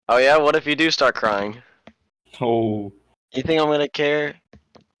Oh yeah, what if you do start crying? Oh. You think I'm gonna care?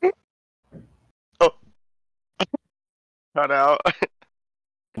 Oh. Cut out.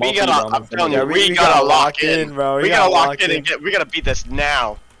 We gotta, I'm telling you, we gotta lock in, bro. We gotta lock in and we gotta beat this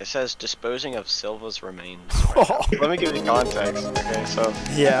now. It says disposing of Silva's remains. Let me give you context. Okay, so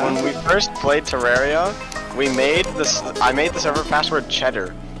Yeah. when we first played Terraria, we made this. I made the server password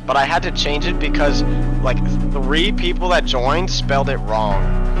Cheddar, but I had to change it because like 3 people that joined spelled it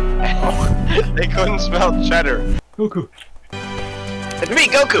wrong. They couldn't spell Cheddar. Goku. It's me,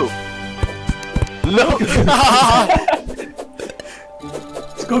 Goku. No.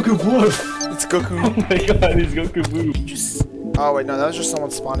 It's Goku Blue. It's Goku. Oh my god, he's Goku Blue. Oh wait, no, that was just someone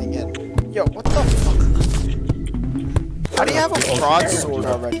spawning in. Yo, what the fuck? How do you have a broadsword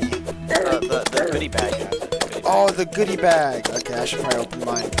already? The goodie bag has it. Oh, the goodie bag. Okay, I should probably open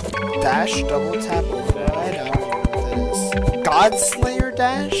mine. Dash, double tap, override. I don't even know what that is. Godslayer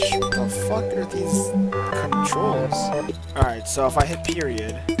dash? What the fuck are these controls? Alright, so if I hit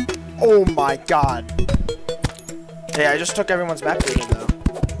period. Oh my god. Hey, I just took everyone's map data though.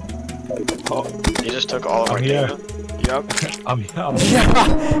 Oh, you just took all of our here. data? Yup. I'm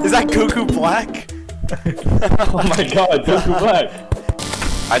Yeah! Is that Goku Black? Oh my god, Goku Black.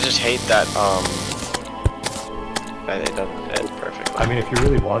 I just hate that, that it doesn't fit perfectly. I mean, if you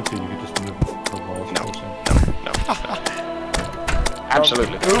really want to, you could just move the walls. No. No.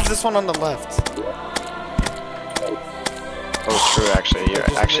 Absolutely. Move this one on the left. Oh, true, actually. You're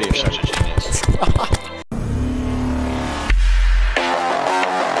such a genius.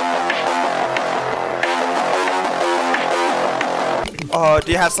 Oh,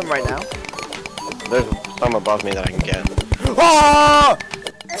 do you have some right now? There's some above me that I can get. Oh!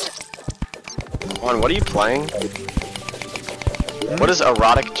 Juan, what are you playing? What is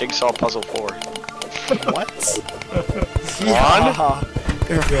erotic jigsaw puzzle for? What? Juan? One?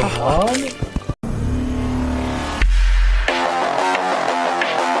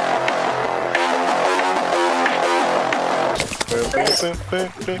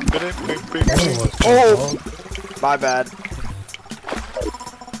 Oh! My bad.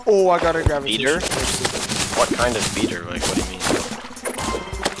 Oh, I got a gravitation. Beater? What kind of beater? Like, what do you mean?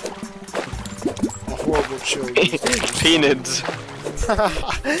 A horrible chill. Peanuts.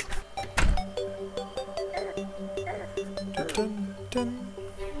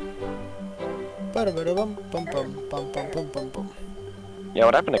 Yeah,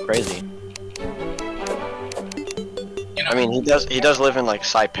 what happened to Crazy? I mean, he does live in like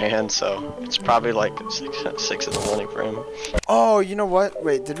Saipan, so it's probably like 6 in the morning for him. Oh, you know what?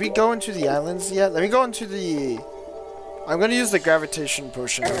 Wait, did we go into the islands yet? Let me go into the... I'm gonna use the gravitation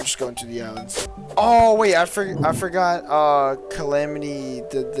potion. I'm just going to the islands. Oh, wait, I forgot, Calamity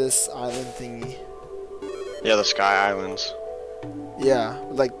did this island thingy. Yeah, the Sky Islands. Yeah,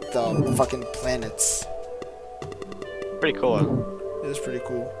 like the fucking planets. Pretty cool. It is pretty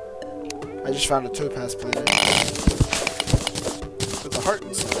cool. I just found a topaz planet. With a heart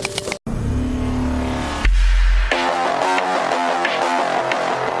inside.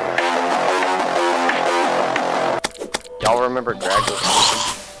 Y'all remember Greg?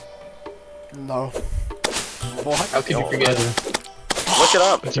 No. What? How could you forget him? Look it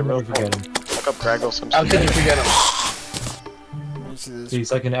up. It's a real forget him. Look up Greg Simpson. How could you forget him?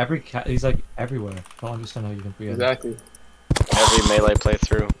 He's like in every he's like everywhere. I don't understand how you can forget him. Exactly. Every melee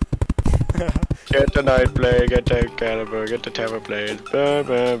playthrough. Get the night play, get the caliber, get the tower play. Bah,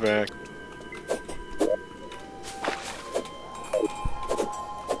 bah, bah.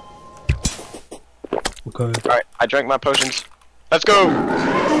 Okay. Alright, I drank my potions. Let's go!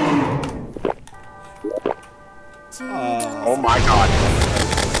 Oh my god.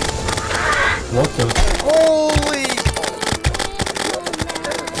 What the? Holy!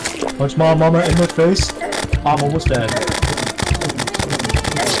 Punch my mama in the face. I'm almost dead.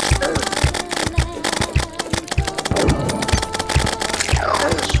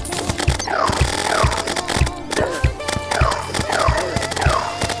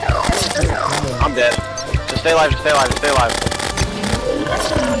 I'm dead. Just stay alive, just stay alive, just stay alive.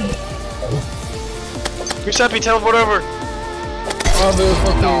 Giuseppe, teleport over! Oh, there was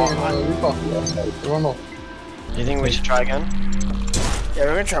fucking You think we should try again? Yeah,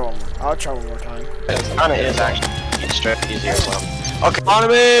 we're gonna try one more. I'll try one more time. It kinda is actually. It's straight easier as well. Okay, spawn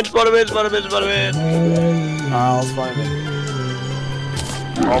him in! Spawn him in! Spawn him in! Spawn him in! I'll find it.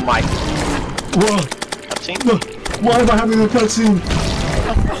 Oh my. Whoa! Cutscene? Why am I having a cutscene?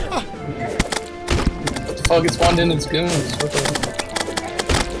 What the fuck? It spawned in its goons. What the?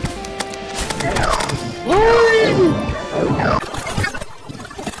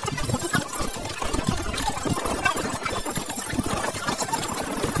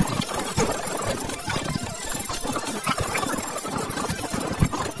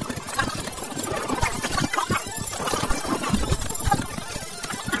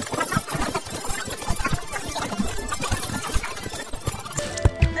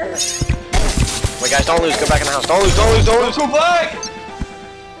 guys, don't lose. Go back in the house. Don't lose, don't lose, don't lose. Go back!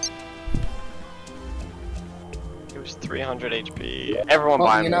 It was 300 HP. Everyone Well,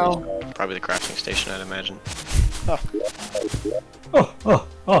 buy you him. know. Probably the crafting station, I'd imagine. Oh, oh, oh,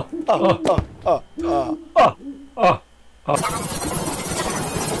 oh, oh, oh.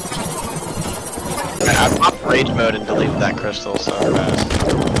 I popped rage mode and deleted that crystal so fast.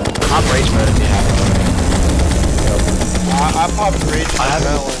 Pop rage mode if you have I popped rage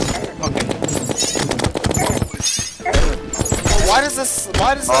melon. Why does this?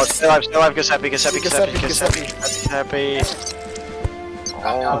 Why does Oh, this? still alive, Giuseppe.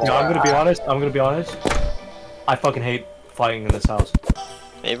 No, I'm gonna be honest. I fucking hate fighting in this house.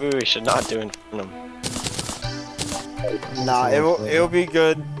 Maybe we should not do Infernum. Nah, it'll be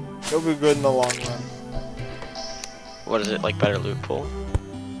good. It'll be good in the long run. What is it, like better loot pool?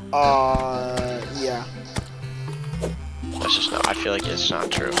 Yeah. That's just not, I feel like it's not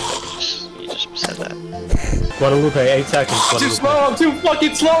true. You just said that. Guadalupe, 8 seconds. Too Guadalupe. slow, I'm too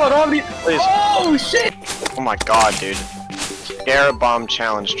fucking slow, I don't have any- Please. Oh shit! Oh my god, dude. Scare bomb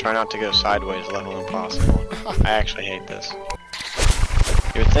challenge, try not to go sideways, level impossible. I actually hate this.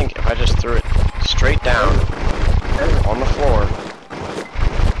 You would think if I just threw it straight down on the floor,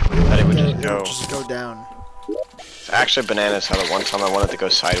 that it would just go. Just go down. It's actually bananas how the one time I wanted to go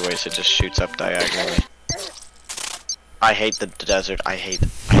sideways, it just shoots up diagonally. I hate the desert. I hate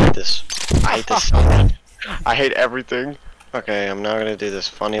this. I hate this so much. I hate everything. Okay, I'm now gonna do this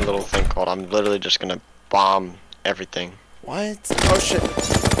funny little thing called I'm literally just gonna bomb everything. What? Oh shit.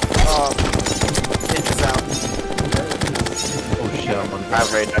 Ninja's out. Oh shit, I'm on I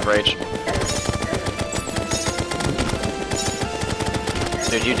have rage.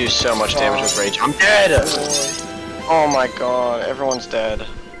 Dude, you do so much damage with rage. I'm dead! Oh my god, everyone's dead.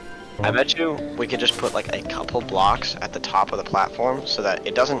 I bet you we could just put like a couple blocks at the top of the platform so that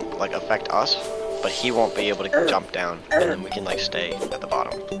it doesn't like affect us, but he won't be able to jump down, and then we can like stay at the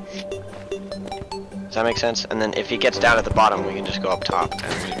bottom. Does that make sense? And then if he gets down at the bottom, we can just go up top,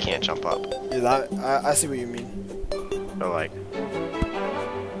 and he can't jump up. Yeah, that, I see what you mean. So like,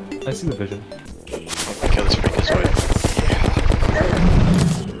 I see the vision. kill this freak this way.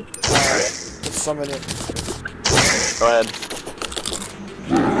 Alright, let's summon it. Go ahead.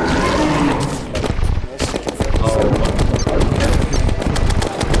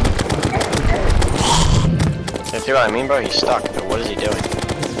 See what I mean, bro? He's stuck. But what is he doing?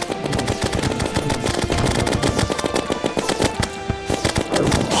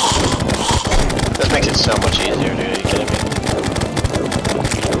 This makes it so much easier, dude. Are you kidding me?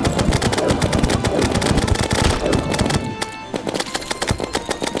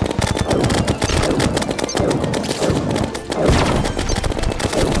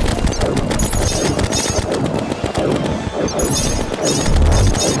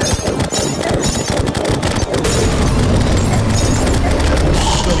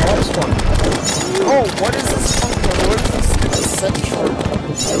 Oh, what is this function? What is this essential?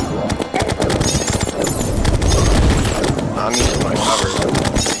 I'm using my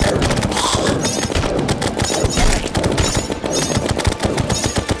cover.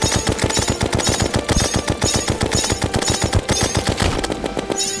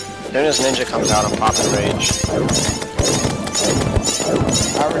 As soon as Ninja comes out, I'm popping rage.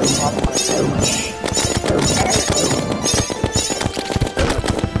 I already popped my rage.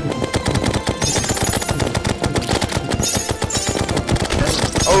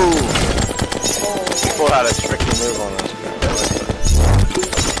 Oh! He pulled out a tricky move on us, bro.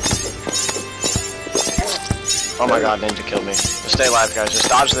 Oh my god, Ninja killed me. Just stay alive, guys. Just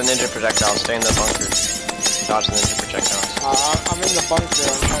dodge the Ninja projectile. Stay in the bunker. Dodge the Ninja projectiles. I'm in the bunker.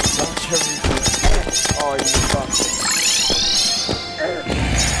 I'm trying to dodge everything. Oh, you fuck.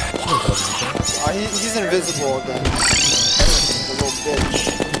 He's invisible again. The little bitch.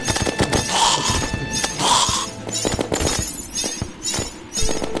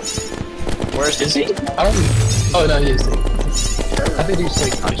 Where's Is he? I don't. Oh no, he is. I think he's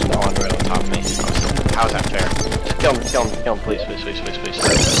like. Oh, he's on right on top of me. How is that fair? Kill him, please.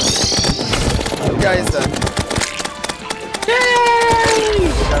 Yeah, he's dead.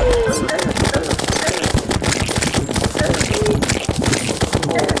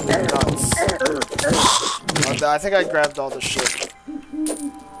 Nuts. I think I grabbed all the shit.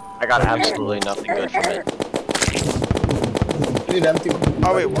 I got absolutely nothing good from it. Dude, empty.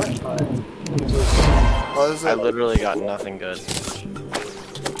 Oh wait, what? Oh, I literally got nothing good.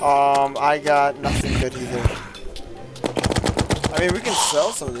 I got nothing good either. I mean, we can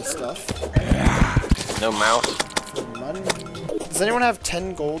sell some of this stuff. No mouse. For money. Does anyone have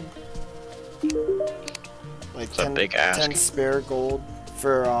 10 gold? Like It's a big ask. 10 spare gold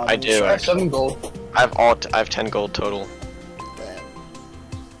for I do, I have actually. 7 gold. I have 10 gold total. Damn.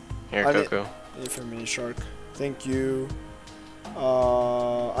 Here, I need- Coco. Need for mini shark. Thank you.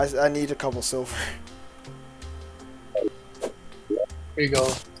 I need a couple silver. Here you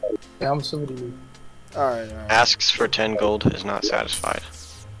go. Yeah, how much silver do you need? Alright. Asks for 10 gold, is not satisfied.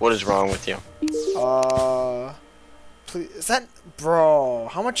 What is wrong with you? Please, is that, bro?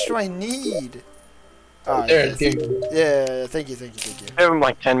 How much do I need? Alright. There, give me. Yeah, thank you. Give him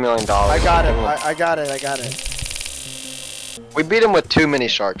like $10 million. I got it. I got it. We beat him with 2 mini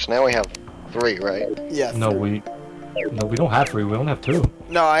sharks. Now we have 3, right? Yeah. No, we don't have 3. We only have 2.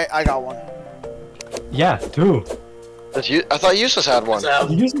 No, I got one. Yeah, 2. I thought Useless had one.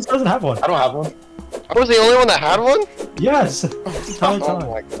 Useless doesn't have one. I don't have one. I was the only one that had one? Yes. Oh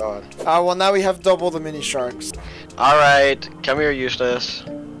my god. Well, now we have double the mini sharks. Alright, come here, Useless.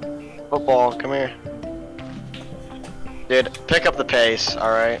 Football, come here. Dude, pick up the pace,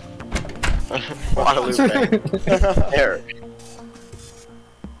 alright? Guadalupe. Here.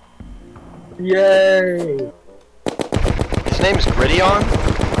 Yay! His name's Gridion?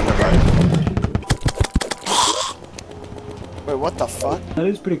 Wait, what the fuck? That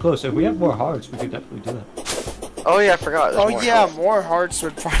is pretty close. If we have more hearts, we could definitely do that. Oh yeah, I forgot. There's Oh more yeah, health. more hearts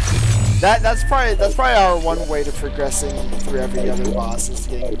would probably. That's probably our one way to progressing through every other boss is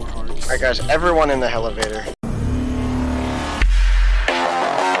getting more hearts. Alright guys, everyone in the elevator.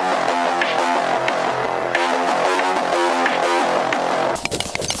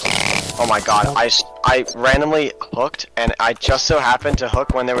 Oh my god, I randomly hooked, and I just so happened to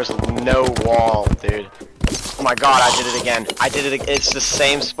hook when there was no wall, dude. Oh my god, I did it again. It's the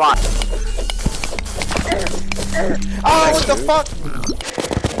same spot. Oh, what the fuck?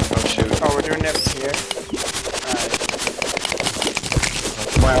 Oh shoot. Oh, we're doing it here.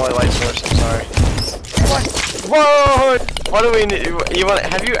 Alright. My only light source, I'm sorry. What? Whoa! What do we need?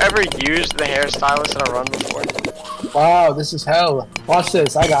 Have you ever used the hairstylist in a run before? Wow, this is hell. Watch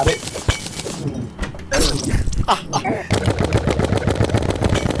this, I got it.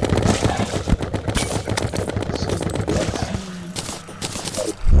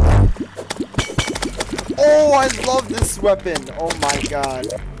 Oh, I love this weapon. Oh my god.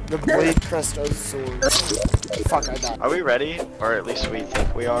 The Blade Crest of Swords. Fuck, I died. Are we ready? Or at least we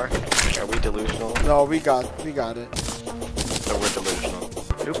think we are? Are we delusional? No, we got it. No, we're delusional.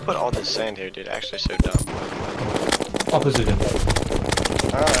 Who put all this sand here, dude? Actually so dumb. Opposition.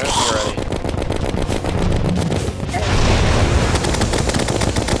 Alright, we're ready.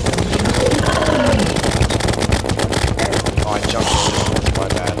 Oh, I jumped over. My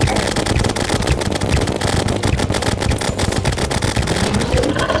bad.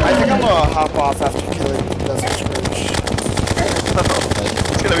 I think I'm gonna hop off after killing Desert Scourge.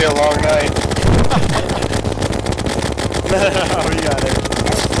 It's gonna be a long night. No, we got it.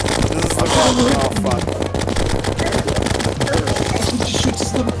 This is the one. Oh fuck.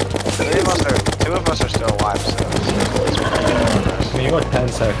 Two of us are still alive, so it's I mean, you got 10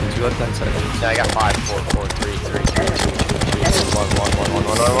 seconds. You got 10 seconds. yeah, I got 5, 4, 4, 3, 3, 2, 2, 2, 1, 1.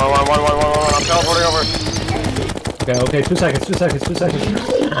 I'm teleporting over. Okay, 2 seconds. 2 seconds.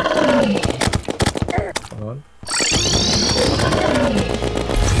 Hold on.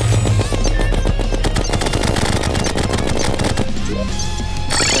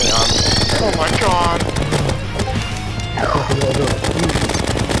 Oh my god.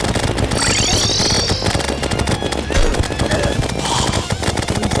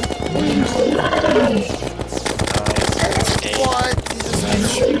 What?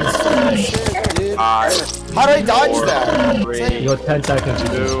 Jesus, shit, dude. How did I dodge that? 3, You got 10 seconds.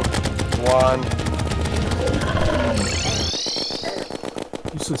 2, 1.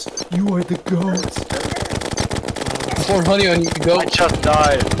 Useless. You are the goat. Pour honey on you, go. I just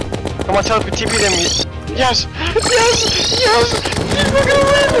died. Come on, TP them. Yes! We're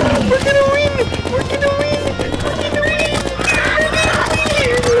gonna win!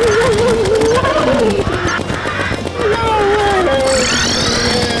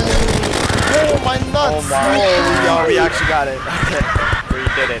 Oh my nuts! Oh, we actually got it. Okay. We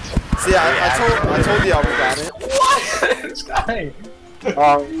did it. See, I told y'all we got it. This guy.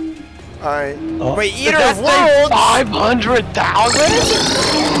 Alright. Oh. Wait, Did Eater that of say Worlds! 500,000?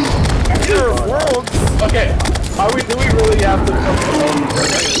 Eater of Worlds! Okay, do we really have to come home?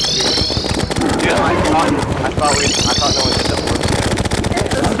 Dude, I thought no one did the horse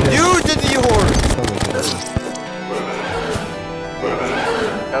yet. You did the horde!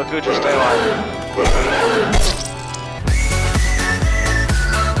 No, Gucci, stay alive.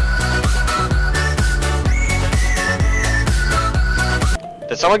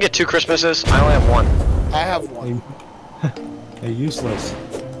 Did someone get 2 Christmases? I only have 1. I have one. Hey, useless.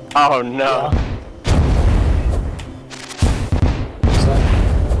 Oh no.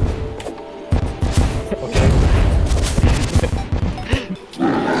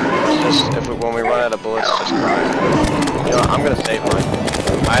 when we run out of bullets, just cry. You know, I'm gonna save mine.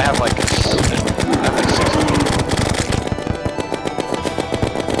 I have like 600.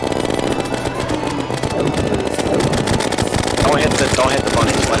 Don't hit the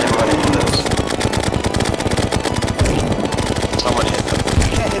bunnies. Let him run into those. Someone hit them.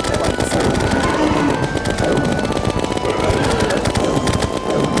 Can't hit the bunnies.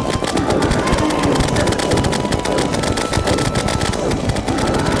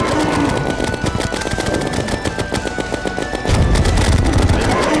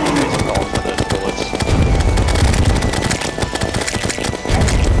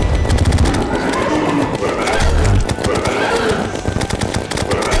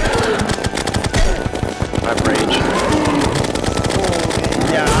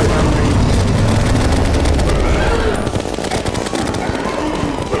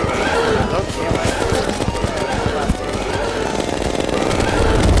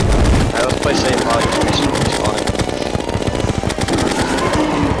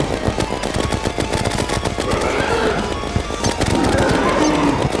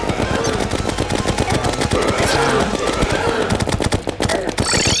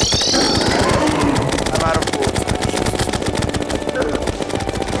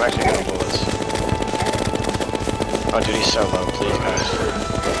 Oh, dude, he's so low. Please, guys.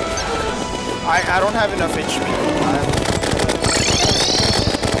 I don't have enough HP.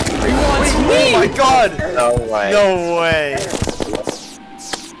 Oh Oh my god! No way. No way.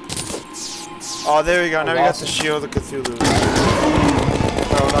 Oh, there we go. Now we got the shield of Cthulhu.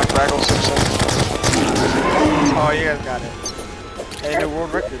 No, not Fraggle Simpson. Oh, you guys got it. Hey, new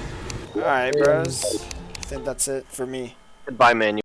world record. Alright, bros. I think that's it for me. Goodbye, man.